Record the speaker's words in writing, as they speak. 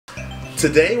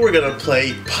Today we're gonna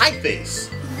play Pie Face.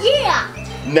 Yeah!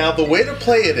 Now the way to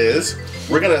play it is,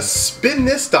 we're gonna spin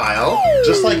this dial,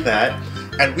 just like that,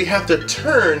 and we have to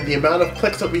turn the amount of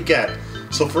clicks that we get.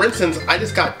 So for instance, I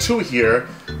just got 2 here,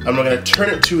 I'm gonna turn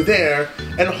it 2 there,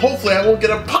 and hopefully I won't get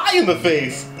a pie in the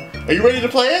face. Are you ready to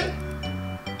play it?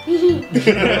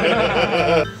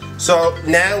 So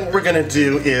now what we're gonna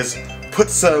do is put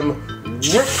some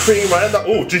whipped cream right on the,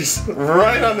 oh jeez,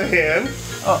 right on the hand.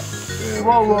 Oh.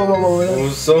 Whoa, whoa, whoa, whoa. Oh,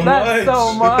 so That's much.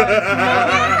 so much.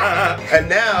 And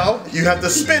now you have to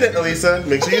spin it, Alyssa.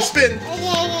 Make sure you spin.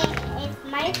 Okay, it's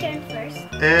my turn first.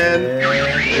 And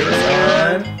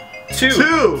 2.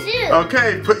 2.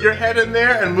 Okay, put your head in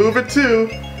there and move it 2.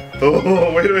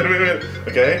 Oh, wait.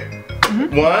 Okay.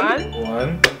 1,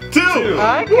 1, 2.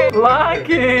 Okay,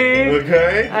 lucky.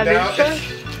 Okay. Now Alyssa?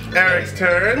 it's Eric's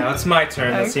turn. Now it's my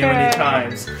turn. Let's see how many Okay.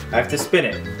 times I have to spin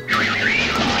it.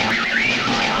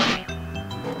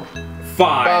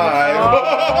 5. 5.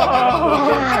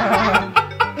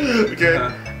 Okay.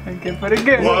 Okay, pretty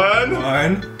good. 1,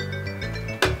 1,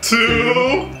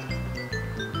 2,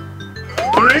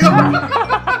 3.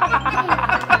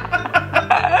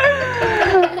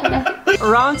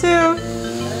 Round 2.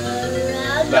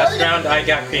 Last round I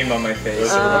got cream on my face.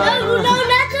 No,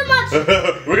 not so much.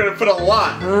 We're gonna put a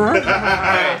lot.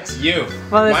 Alright, it's you.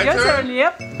 Well, it's My your turn? turn,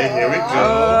 yep. Okay, here we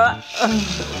go.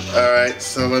 Alright,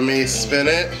 so let me spin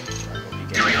it.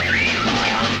 5!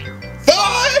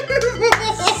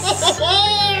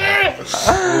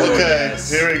 Okay,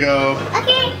 here we go.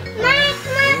 Okay,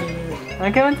 mine.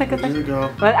 Okay, one second. Here we go.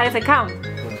 Well, I say count.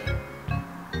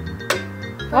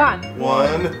 1,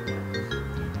 1,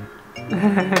 2.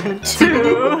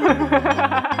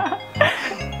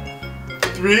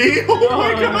 3. Oh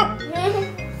my god.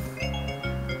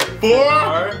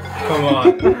 4. Come on.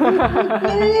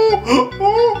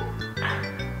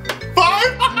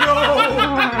 5.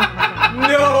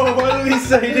 No,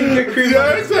 Alyssa, you didn't get cream on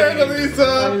Your your turn, face.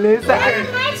 Alyssa. Alyssa. Okay.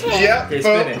 My turn. Yep. Okay,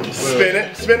 spin it.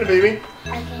 Spin it, baby.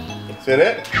 Okay. Spin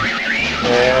it.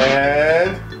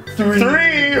 And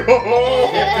 3. You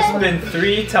have to spin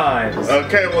 3 times.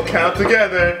 Okay, we'll count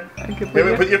together. Okay,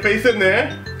 Here, put your face in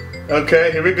there.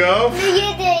 Okay, here we go. You do.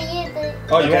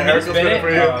 Oh, you Okay, want me to Eric will spin it? for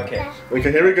you. Oh, okay.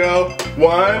 Okay, here we go.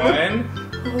 1,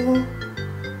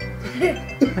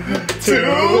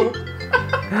 2,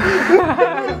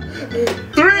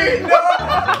 3. No!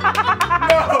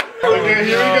 Okay,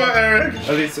 here we go, Eric.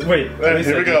 Alyssa, wait. Alyssa,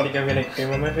 here we do go. you think I'm getting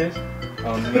cream on my face?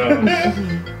 Oh no.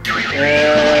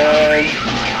 And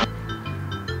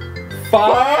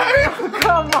 5.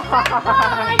 Come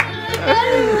on.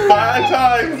 5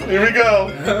 times. Here we go.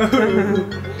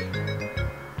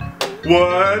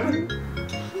 1,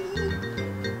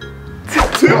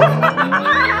 2.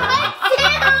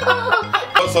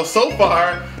 So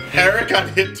far, Eric got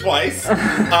hit twice,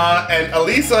 and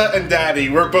Alyssa and Daddy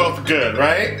were both good,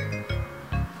 right?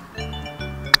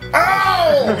 Ow!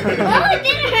 Oh, it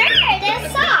didn't hurt.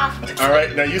 That's soft. All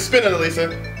right, now you spin it,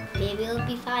 Alyssa. Maybe it'll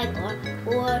be 5 or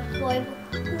 4.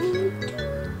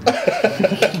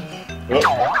 And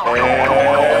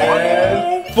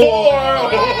 4.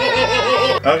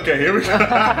 Okay, here we go.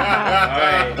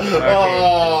 Alright, okay.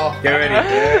 Oh. Get ready.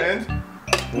 And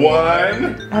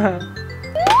 1,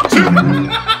 2.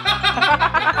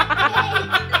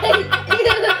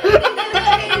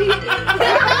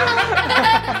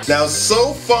 Now,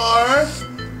 so far,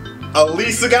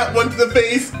 Alyssa got 1 to the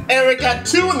face, Eric got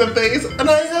 2 in the face, and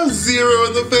I have 0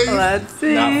 in the face. Let's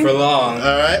see. Not for long.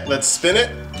 All right, let's spin it.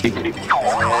 And 4.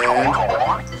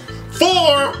 Just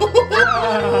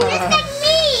like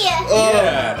me.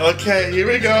 Yeah. Okay, here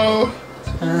we go.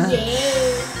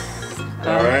 Yeah.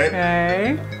 All right.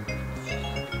 Okay.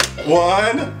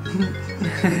 1,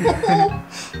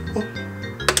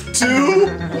 2,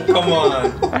 Come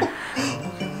on.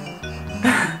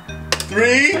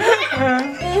 3.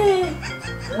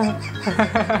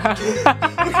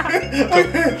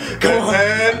 Come on.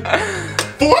 And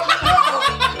 4.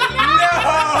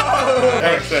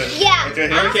 Excellent. Yeah. Okay,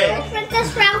 here we Okay. go. Princess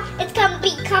round, it's gonna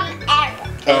become Eric.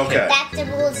 Okay. That's the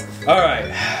rules. Alright.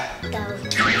 Go.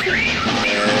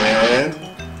 And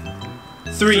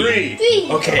 3. 3.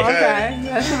 Okay. Okay,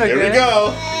 that's super Here we good.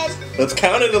 go. Let's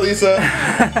count it, Alyssa.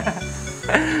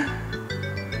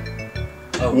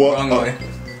 Oh, What- wrong way.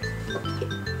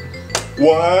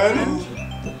 1,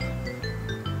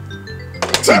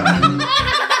 2.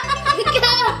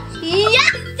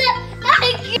 Yes!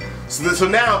 So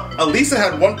now, Alyssa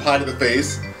had 1 pie to the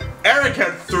face, Eric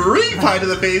had 3 pie to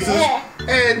the faces,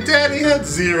 and Daddy had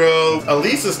 0.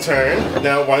 Alyssa's turn.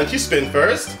 Now, why don't you spin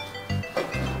first?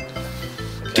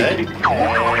 Okay. And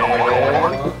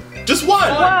just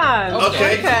 1. One.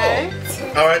 Okay, Okay. cool.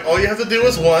 All right, all you have to do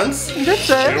is once. That's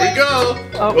Here it. we go.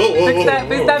 Oh,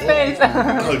 fix that face.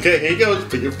 Okay, here you go.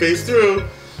 Put your face through.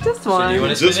 Just So do you one.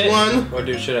 want to spin Just it? one.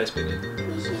 Or should I spin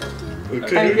it?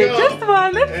 Okay, here we go. Just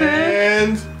one. That's it.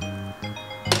 And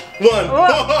one.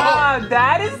 Oh,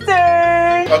 Daddy's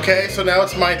turn. Okay, so now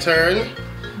it's my turn.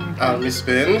 Let me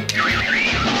spin.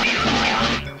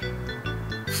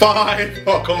 5.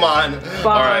 Oh, come on.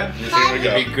 All right, This is here we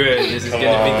gonna go. be good. This is Come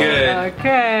gonna on. be good.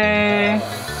 Okay.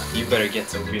 You better get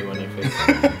some cream on your face. All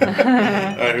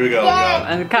right, here we go.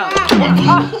 And count.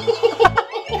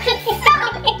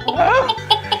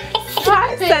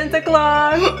 Hi, Santa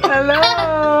Claus.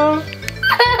 Hello.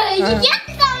 You get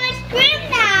so much cream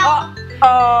now.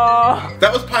 Oh.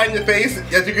 That was pie in the face.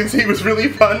 As you can see, it was really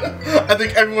fun. I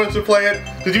think everyone should play it.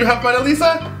 Did you have fun,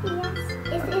 Alyssa? Yes.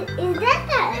 Is that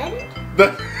the end?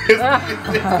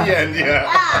 It's the end, yeah.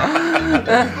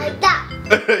 Like that.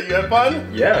 You had fun?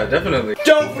 Yeah, definitely.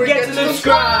 Don't forget to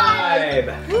subscribe.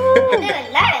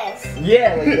 Lettuce.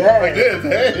 Yeah, like that. Like this,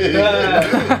 hey.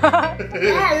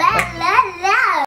 Yeah,